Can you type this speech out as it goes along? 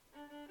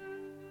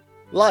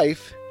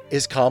Life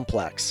is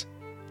complex.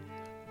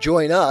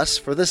 Join us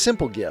for the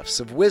simple gifts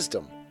of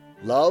wisdom,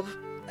 love,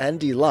 and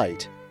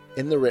delight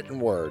in the written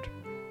word.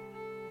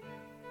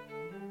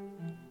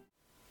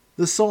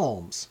 The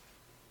Psalms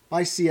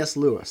by C.S.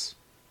 Lewis.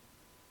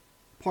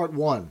 Part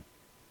 1.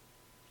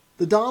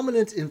 The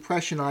dominant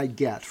impression I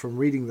get from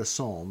reading the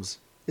Psalms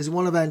is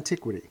one of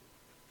antiquity.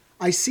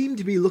 I seem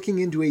to be looking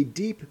into a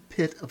deep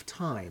pit of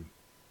time,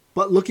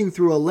 but looking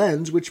through a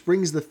lens which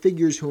brings the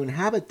figures who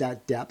inhabit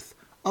that depth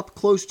up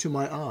close to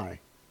my eye.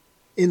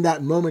 In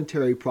that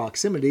momentary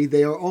proximity,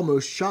 they are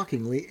almost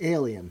shockingly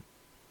alien.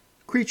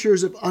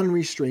 Creatures of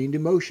unrestrained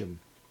emotion,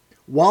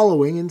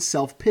 wallowing in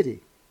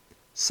self-pity,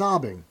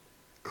 sobbing,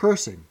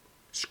 cursing,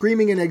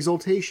 screaming in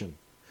exultation,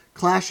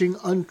 clashing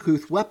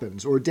uncouth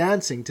weapons, or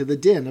dancing to the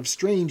din of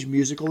strange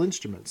musical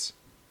instruments.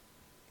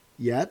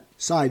 Yet,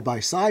 side by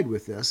side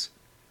with this,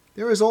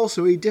 there is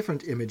also a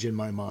different image in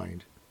my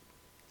mind.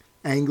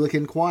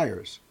 Anglican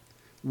choirs,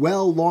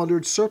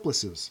 well-laundered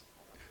surplices,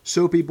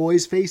 soapy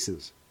boys'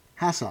 faces,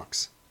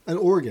 hassocks, an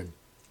organ,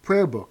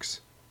 prayer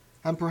books,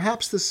 and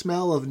perhaps the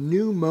smell of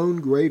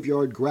new-mown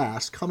graveyard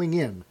grass coming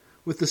in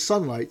with the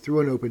sunlight through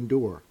an open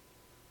door.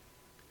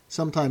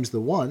 Sometimes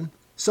the one,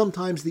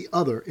 sometimes the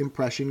other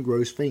impression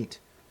grows faint,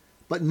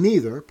 but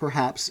neither,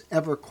 perhaps,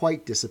 ever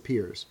quite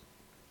disappears.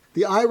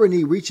 The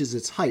irony reaches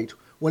its height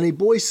when a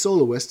boy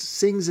soloist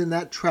sings in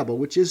that treble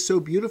which is so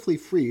beautifully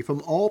free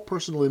from all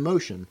personal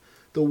emotion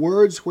the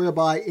words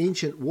whereby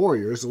ancient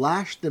warriors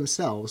lashed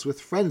themselves with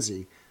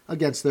frenzy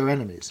against their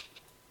enemies,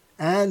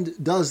 and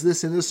does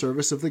this in the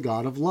service of the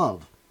God of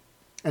love,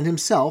 and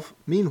himself,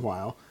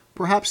 meanwhile,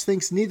 perhaps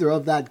thinks neither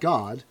of that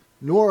God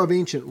nor of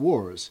ancient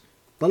wars,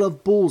 but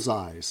of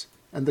bullseyes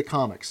and the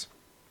comics.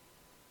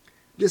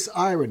 This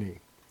irony,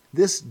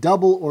 this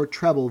double or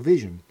treble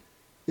vision,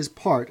 is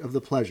part of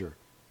the pleasure.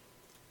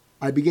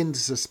 I begin to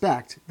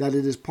suspect that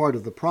it is part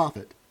of the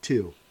profit,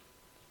 too.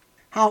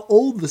 How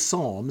old the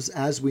Psalms,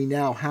 as we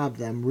now have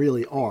them,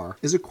 really are,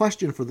 is a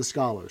question for the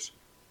scholars.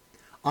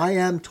 I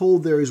am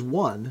told there is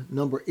one,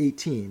 number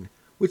 18,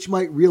 which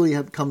might really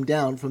have come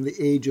down from the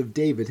age of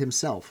David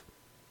himself.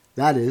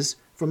 That is,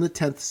 from the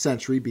 10th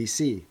century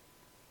BC.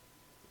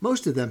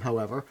 Most of them,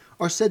 however,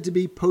 are said to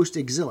be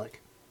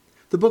post-exilic.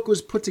 The book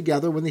was put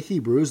together when the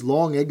Hebrews,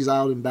 long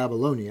exiled in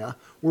Babylonia,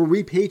 were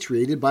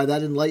repatriated by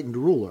that enlightened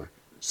ruler,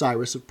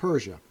 Cyrus of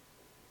Persia.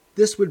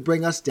 This would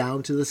bring us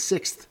down to the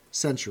 6th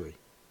century.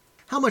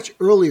 How much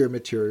earlier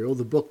material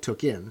the book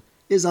took in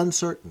is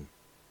uncertain.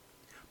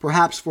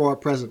 Perhaps for our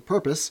present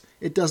purpose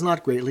it does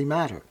not greatly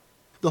matter.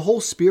 The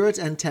whole spirit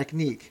and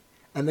technique,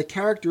 and the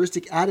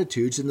characteristic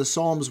attitudes in the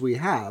Psalms we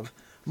have,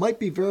 might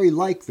be very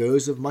like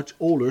those of much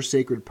older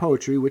sacred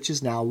poetry which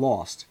is now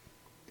lost.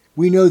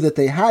 We know that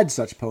they had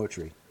such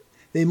poetry.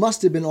 They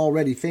must have been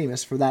already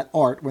famous for that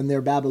art when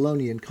their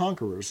Babylonian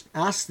conquerors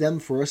asked them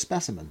for a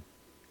specimen.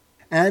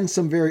 And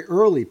some very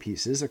early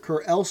pieces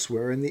occur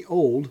elsewhere in the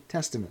Old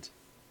Testament.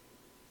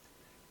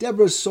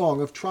 Deborah's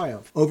song of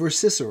triumph over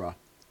Sisera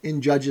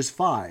in Judges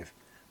 5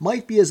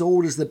 might be as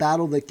old as the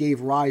battle that gave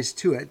rise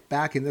to it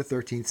back in the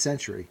 13th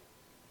century.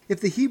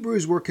 If the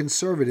Hebrews were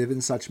conservative in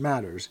such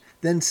matters,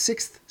 then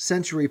 6th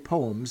century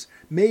poems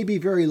may be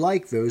very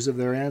like those of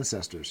their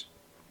ancestors.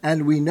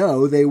 And we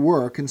know they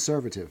were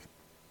conservative.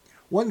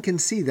 One can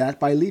see that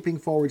by leaping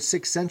forward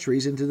 6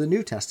 centuries into the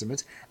New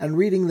Testament and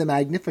reading the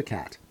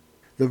Magnificat.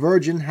 The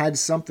Virgin had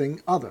something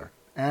other,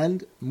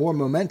 and more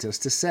momentous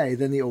to say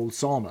than the old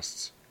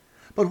psalmists.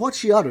 But what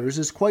she utters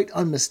is quite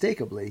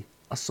unmistakably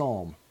a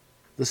psalm.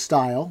 The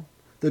style,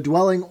 the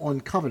dwelling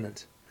on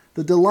covenant,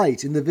 the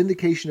delight in the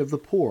vindication of the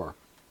poor,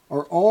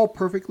 are all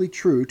perfectly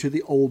true to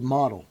the old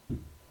model.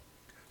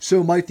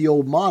 So might the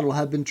old model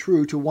have been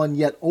true to one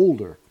yet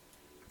older,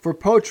 for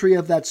poetry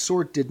of that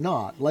sort did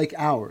not, like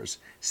ours,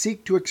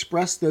 seek to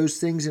express those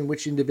things in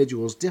which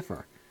individuals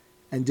differ,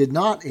 and did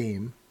not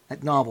aim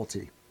at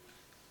novelty.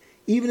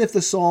 Even if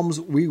the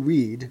Psalms we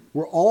read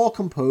were all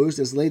composed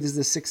as late as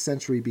the 6th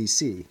century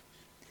BC,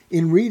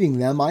 in reading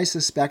them, I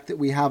suspect that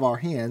we have our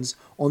hands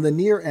on the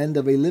near end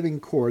of a living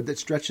cord that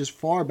stretches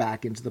far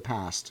back into the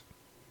past.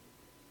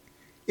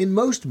 In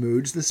most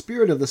moods, the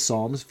spirit of the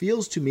Psalms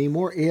feels to me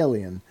more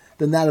alien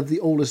than that of the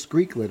oldest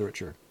Greek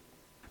literature.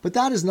 But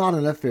that is not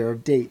an affair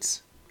of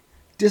dates.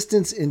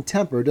 Distance in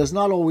temper does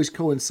not always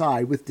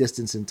coincide with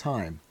distance in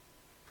time.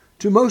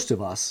 To most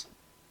of us,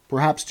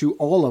 perhaps to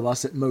all of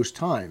us at most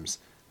times,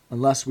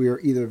 unless we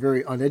are either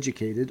very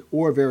uneducated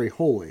or very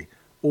holy,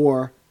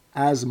 or,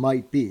 as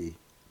might be,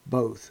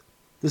 both.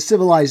 The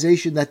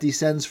civilization that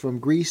descends from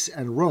Greece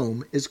and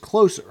Rome is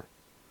closer,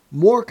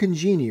 more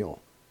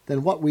congenial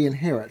than what we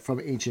inherit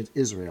from ancient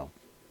Israel.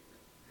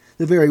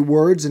 The very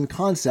words and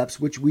concepts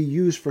which we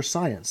use for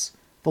science,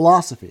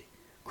 philosophy,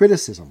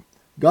 criticism,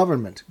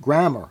 government,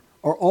 grammar,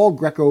 are all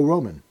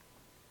Greco-Roman.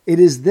 It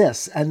is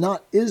this, and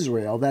not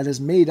Israel, that has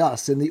made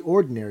us, in the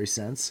ordinary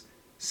sense,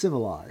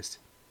 civilized.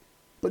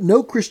 But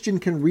no Christian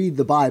can read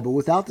the Bible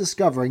without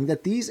discovering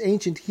that these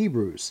ancient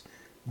Hebrews,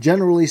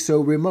 generally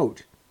so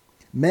remote,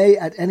 may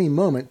at any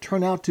moment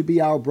turn out to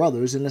be our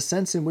brothers in a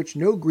sense in which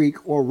no Greek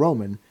or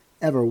Roman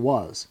ever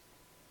was.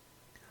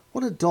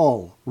 What a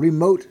dull,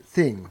 remote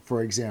thing,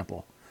 for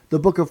example, the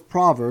book of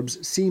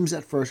Proverbs seems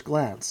at first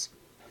glance.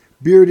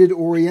 Bearded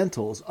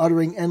Orientals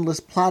uttering endless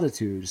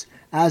platitudes,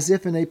 as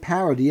if in a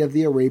parody of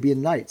the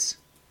Arabian Nights.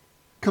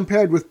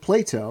 Compared with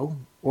Plato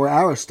or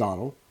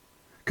Aristotle,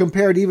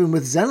 compared even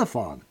with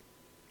Xenophon,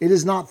 it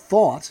is not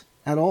thought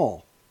at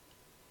all.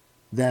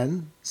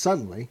 Then,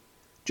 suddenly,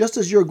 just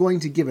as you're going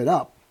to give it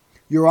up,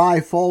 your eye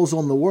falls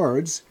on the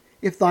words,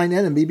 "If thine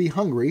enemy be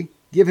hungry,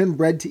 give him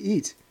bread to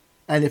eat,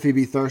 and if he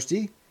be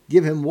thirsty,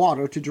 give him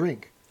water to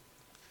drink."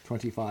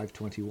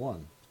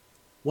 25:21.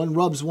 One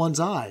rubs one's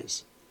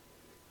eyes.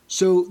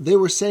 So they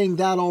were saying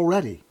that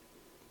already.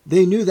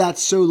 They knew that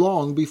so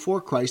long before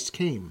Christ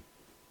came.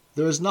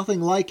 There is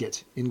nothing like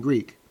it in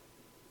Greek,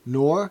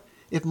 nor,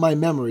 if my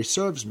memory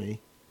serves me,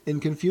 in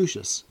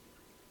Confucius.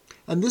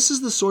 And this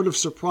is the sort of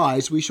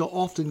surprise we shall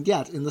often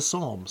get in the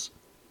Psalms.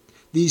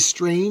 These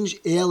strange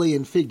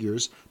alien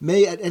figures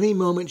may at any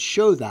moment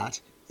show that,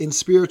 in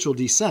spiritual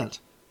descent,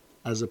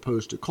 as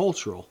opposed to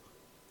cultural,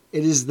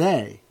 it is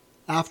they,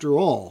 after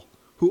all,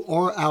 who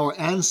are our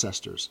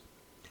ancestors,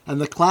 and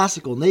the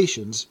classical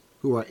nations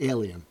who are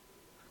alien.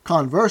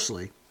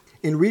 Conversely,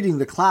 in reading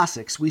the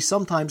classics, we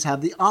sometimes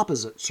have the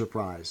opposite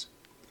surprise.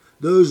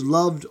 Those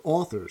loved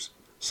authors,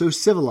 so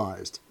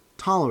civilized,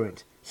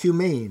 tolerant,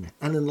 humane,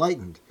 and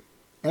enlightened,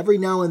 every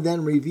now and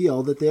then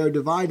reveal that they are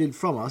divided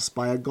from us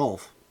by a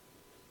gulf.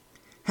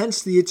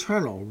 Hence the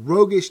eternal,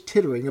 roguish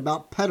tittering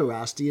about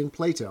pederasty in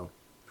Plato,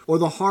 or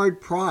the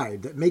hard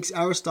pride that makes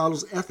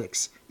Aristotle's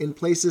ethics in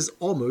places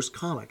almost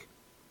comic.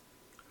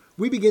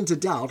 We begin to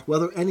doubt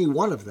whether any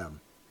one of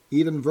them,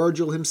 even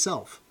Virgil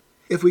himself,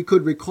 if we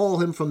could recall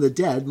him from the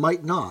dead,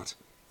 might not,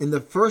 in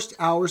the first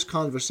hour's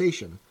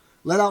conversation,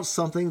 let out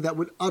something that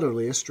would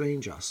utterly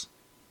estrange us.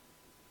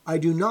 I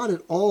do not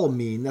at all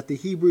mean that the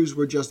Hebrews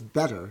were just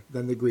better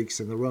than the Greeks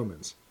and the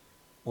Romans.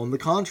 On the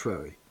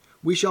contrary,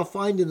 we shall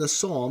find in the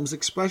Psalms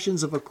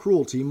expressions of a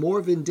cruelty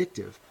more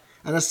vindictive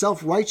and a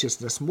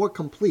self-righteousness more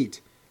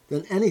complete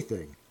than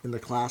anything in the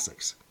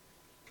classics.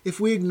 If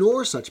we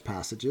ignore such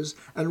passages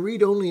and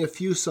read only a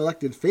few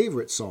selected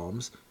favorite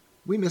psalms,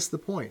 we miss the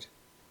point.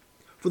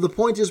 For the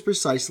point is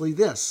precisely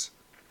this,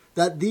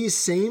 that these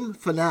same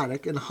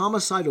fanatic and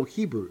homicidal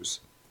Hebrews,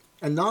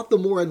 and not the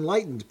more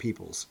enlightened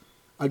peoples,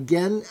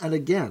 again and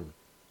again,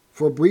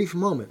 for brief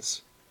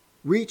moments,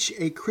 reach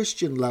a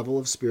Christian level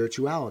of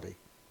spirituality.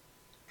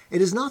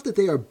 It is not that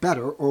they are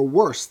better or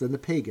worse than the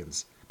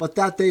pagans, but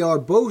that they are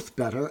both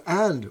better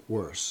and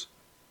worse.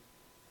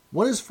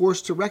 One is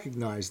forced to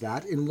recognize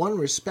that, in one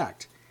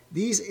respect,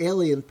 these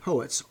alien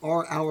poets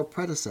are our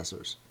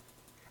predecessors,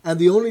 and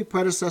the only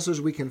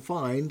predecessors we can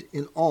find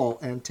in all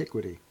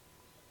antiquity.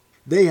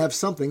 They have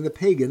something the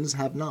pagans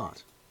have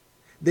not.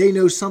 They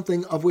know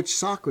something of which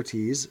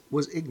Socrates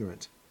was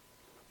ignorant.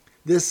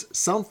 This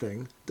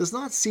something does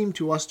not seem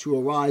to us to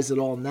arise at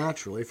all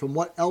naturally from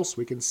what else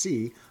we can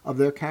see of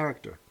their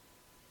character.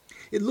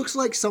 It looks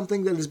like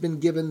something that has been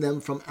given them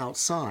from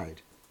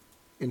outside.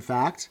 In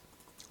fact,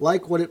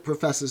 like what it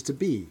professes to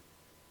be,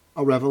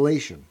 a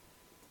revelation.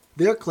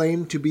 Their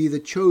claim to be the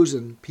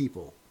chosen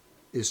people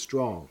is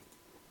strong.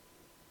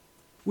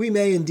 We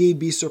may indeed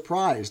be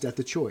surprised at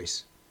the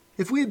choice.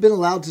 If we had been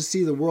allowed to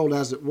see the world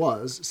as it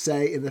was,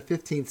 say in the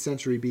 15th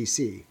century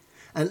BC,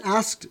 and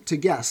asked to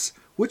guess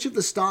which of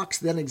the stocks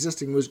then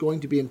existing was going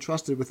to be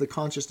entrusted with the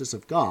consciousness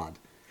of God,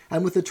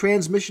 and with the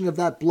transmission of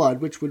that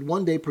blood which would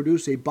one day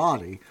produce a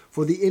body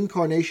for the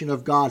incarnation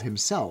of God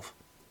himself,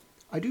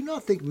 I do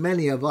not think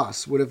many of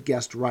us would have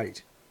guessed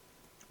right.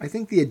 I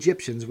think the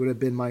Egyptians would have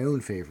been my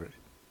own favorite.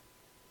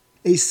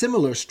 A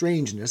similar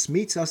strangeness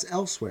meets us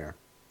elsewhere.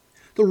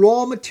 The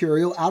raw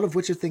material out of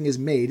which a thing is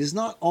made is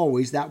not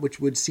always that which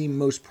would seem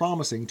most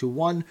promising to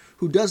one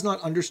who does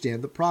not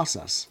understand the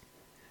process.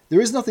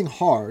 There is nothing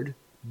hard,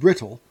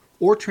 brittle,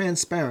 or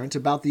transparent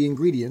about the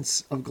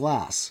ingredients of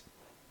glass.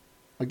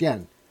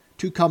 Again,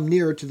 to come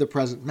nearer to the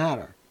present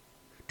matter,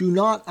 do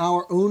not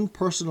our own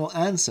personal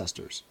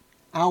ancestors,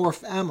 our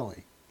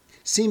family,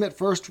 seem at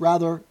first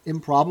rather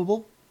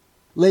improbable?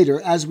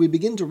 Later, as we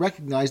begin to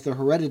recognize the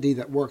heredity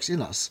that works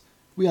in us,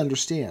 we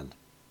understand.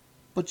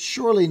 But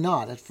surely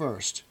not at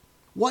first.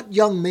 What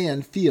young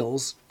man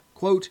feels,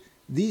 quote,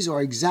 "These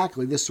are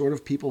exactly the sort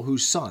of people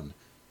whose son,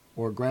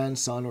 or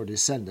grandson or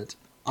descendant,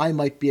 I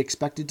might be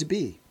expected to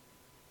be"?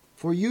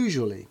 For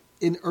usually,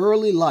 in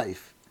early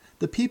life,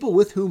 the people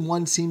with whom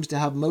one seems to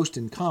have most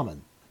in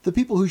common, the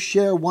people who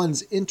share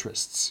one's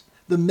interests,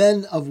 the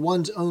men of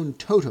one's own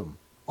totem,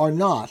 are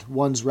not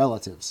one's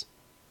relatives.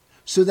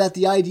 So that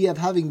the idea of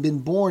having been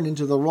born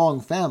into the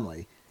wrong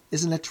family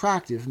is an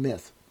attractive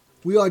myth.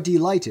 We are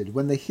delighted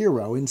when the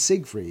hero in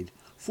Siegfried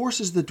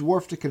forces the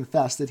dwarf to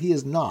confess that he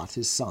is not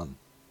his son.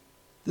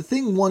 The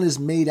thing one is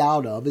made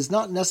out of is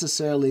not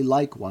necessarily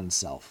like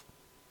oneself,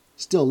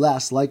 still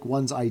less like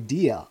one's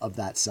idea of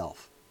that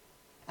self,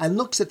 and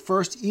looks at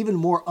first even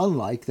more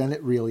unlike than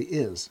it really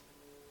is.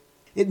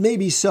 It may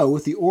be so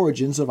with the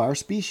origins of our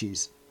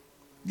species.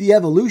 The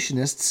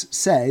evolutionists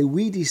say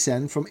we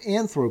descend from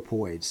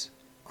anthropoids,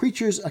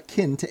 creatures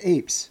akin to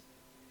apes.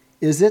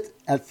 Is it,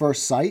 at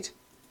first sight,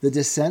 the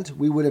descent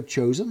we would have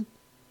chosen?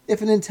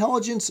 If an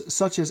intelligence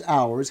such as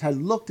ours had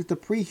looked at the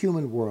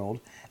pre-human world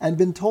and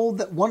been told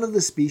that one of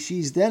the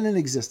species then in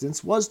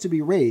existence was to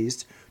be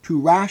raised to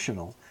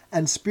rational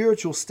and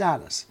spiritual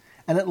status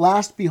and at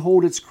last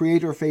behold its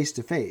creator face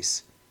to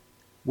face,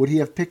 would he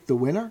have picked the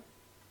winner?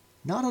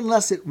 Not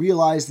unless it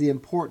realized the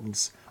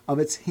importance of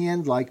its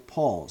hand-like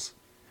paws,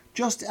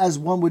 just as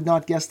one would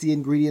not guess the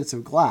ingredients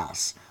of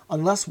glass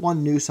unless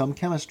one knew some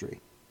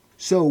chemistry.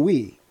 So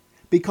we,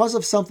 because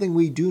of something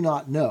we do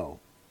not know,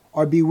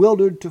 are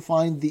bewildered to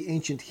find the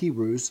ancient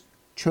Hebrews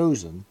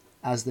chosen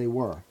as they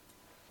were.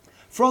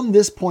 From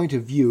this point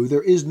of view,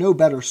 there is no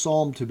better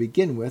psalm to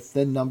begin with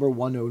than number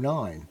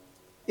 109.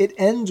 It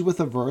ends with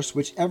a verse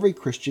which every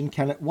Christian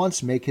can at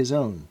once make his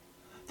own.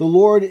 The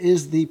Lord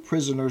is the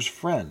prisoner's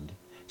friend,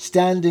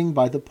 standing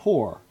by the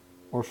poor,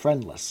 or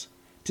friendless,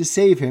 to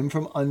save him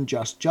from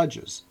unjust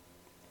judges.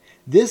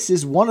 This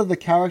is one of the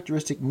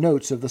characteristic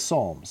notes of the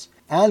Psalms,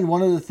 and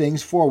one of the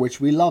things for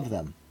which we love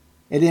them.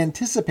 It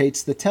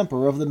anticipates the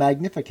temper of the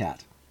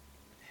Magnificat.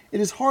 It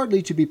is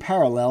hardly to be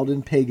paralleled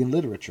in pagan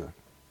literature.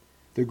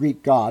 The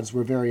Greek gods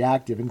were very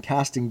active in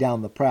casting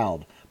down the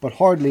proud, but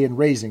hardly in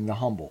raising the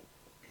humble.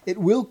 It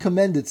will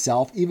commend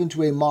itself even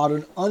to a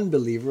modern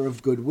unbeliever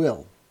of good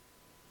will.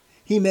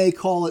 He may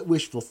call it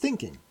wishful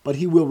thinking, but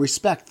he will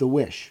respect the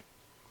wish.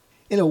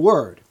 In a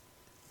word,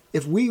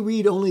 if we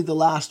read only the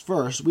last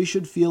verse, we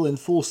should feel in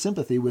full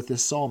sympathy with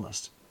this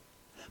psalmist.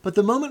 But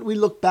the moment we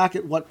look back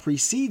at what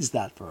precedes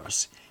that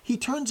verse, he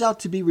turns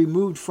out to be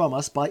removed from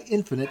us by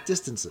infinite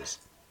distances,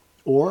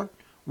 or,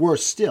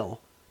 worse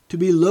still, to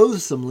be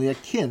loathsomely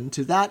akin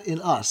to that in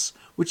us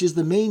which is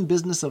the main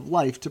business of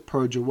life to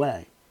purge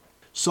away.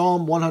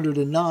 Psalm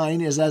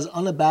 109 is as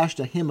unabashed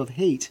a hymn of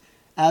hate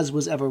as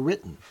was ever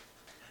written.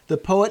 The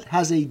poet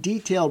has a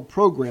detailed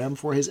program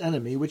for his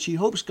enemy which he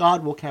hopes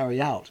God will carry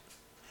out.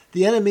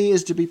 The enemy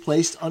is to be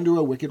placed under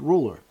a wicked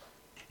ruler.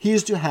 He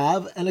is to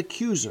have an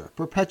accuser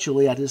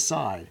perpetually at his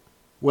side,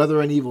 whether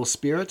an evil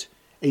spirit,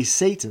 a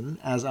Satan,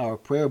 as our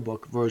prayer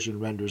book version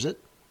renders it,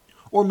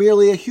 or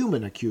merely a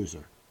human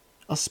accuser,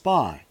 a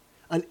spy,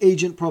 an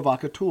agent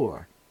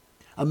provocateur,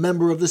 a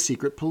member of the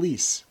secret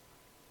police.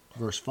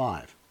 Verse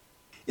 5.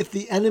 If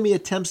the enemy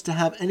attempts to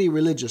have any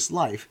religious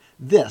life,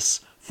 this,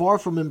 far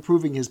from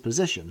improving his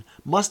position,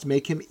 must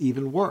make him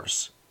even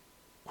worse.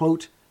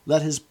 Quote,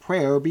 let his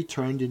prayer be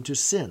turned into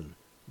sin.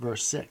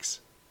 Verse 6.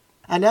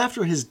 And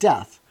after his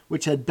death,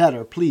 which had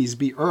better please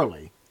be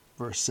early.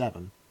 Verse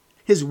 7.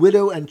 His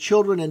widow and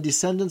children and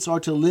descendants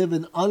are to live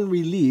in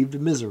unrelieved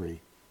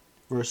misery.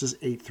 Verses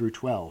 8 through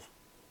 12.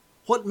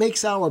 What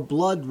makes our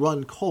blood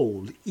run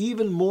cold,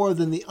 even more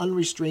than the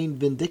unrestrained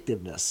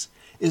vindictiveness,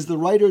 is the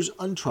writer's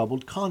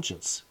untroubled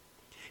conscience.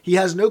 He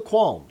has no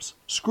qualms,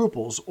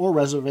 scruples, or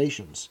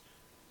reservations,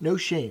 no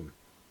shame.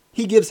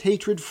 He gives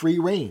hatred free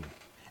rein,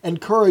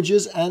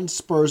 encourages and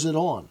spurs it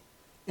on,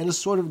 in a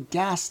sort of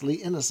ghastly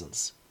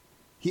innocence.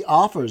 He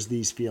offers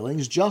these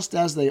feelings just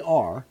as they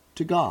are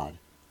to God,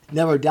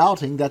 never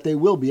doubting that they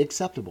will be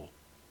acceptable,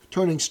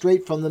 turning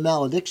straight from the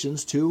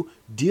maledictions to,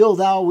 deal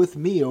thou with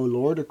me, O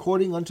Lord,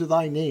 according unto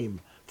thy name,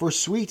 for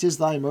sweet is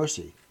thy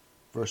mercy.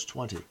 Verse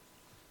 20.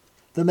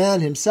 The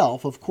man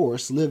himself, of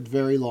course, lived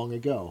very long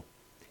ago.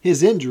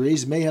 His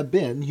injuries may have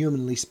been,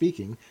 humanly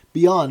speaking,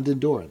 beyond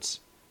endurance.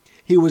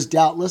 He was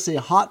doubtless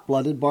a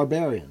hot-blooded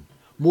barbarian,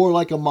 more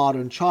like a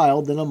modern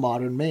child than a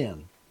modern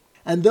man.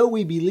 And though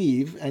we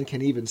believe, and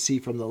can even see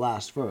from the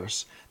last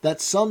verse,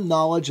 that some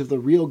knowledge of the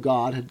real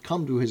God had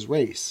come to his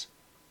race,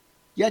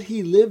 yet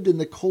he lived in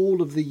the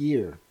cold of the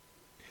year,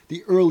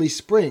 the early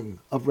spring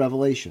of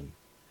revelation,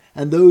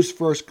 and those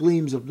first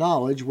gleams of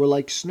knowledge were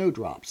like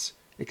snowdrops,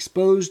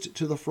 exposed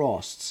to the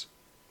frosts.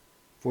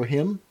 For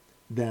him,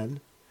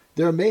 then,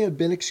 there may have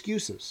been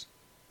excuses.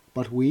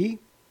 But we?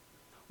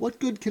 What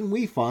good can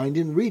we find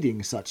in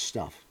reading such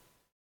stuff?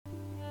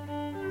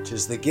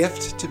 'Tis the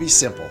gift to be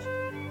simple.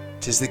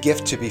 'Tis the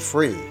gift to be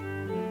free.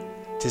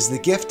 'Tis the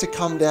gift to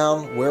come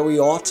down where we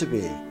ought to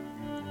be.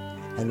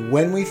 And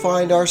when we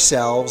find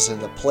ourselves in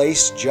the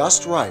place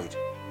just right,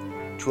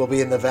 'twill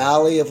be in the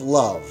valley of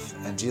love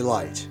and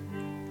delight.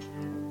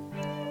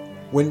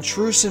 When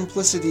true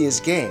simplicity is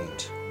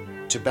gained,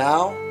 to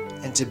bow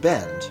and to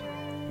bend,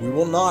 we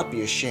will not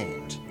be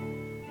ashamed.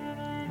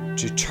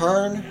 To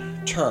turn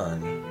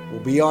will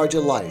be our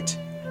delight,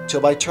 till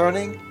by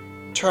turning,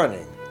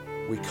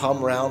 we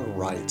come round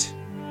right.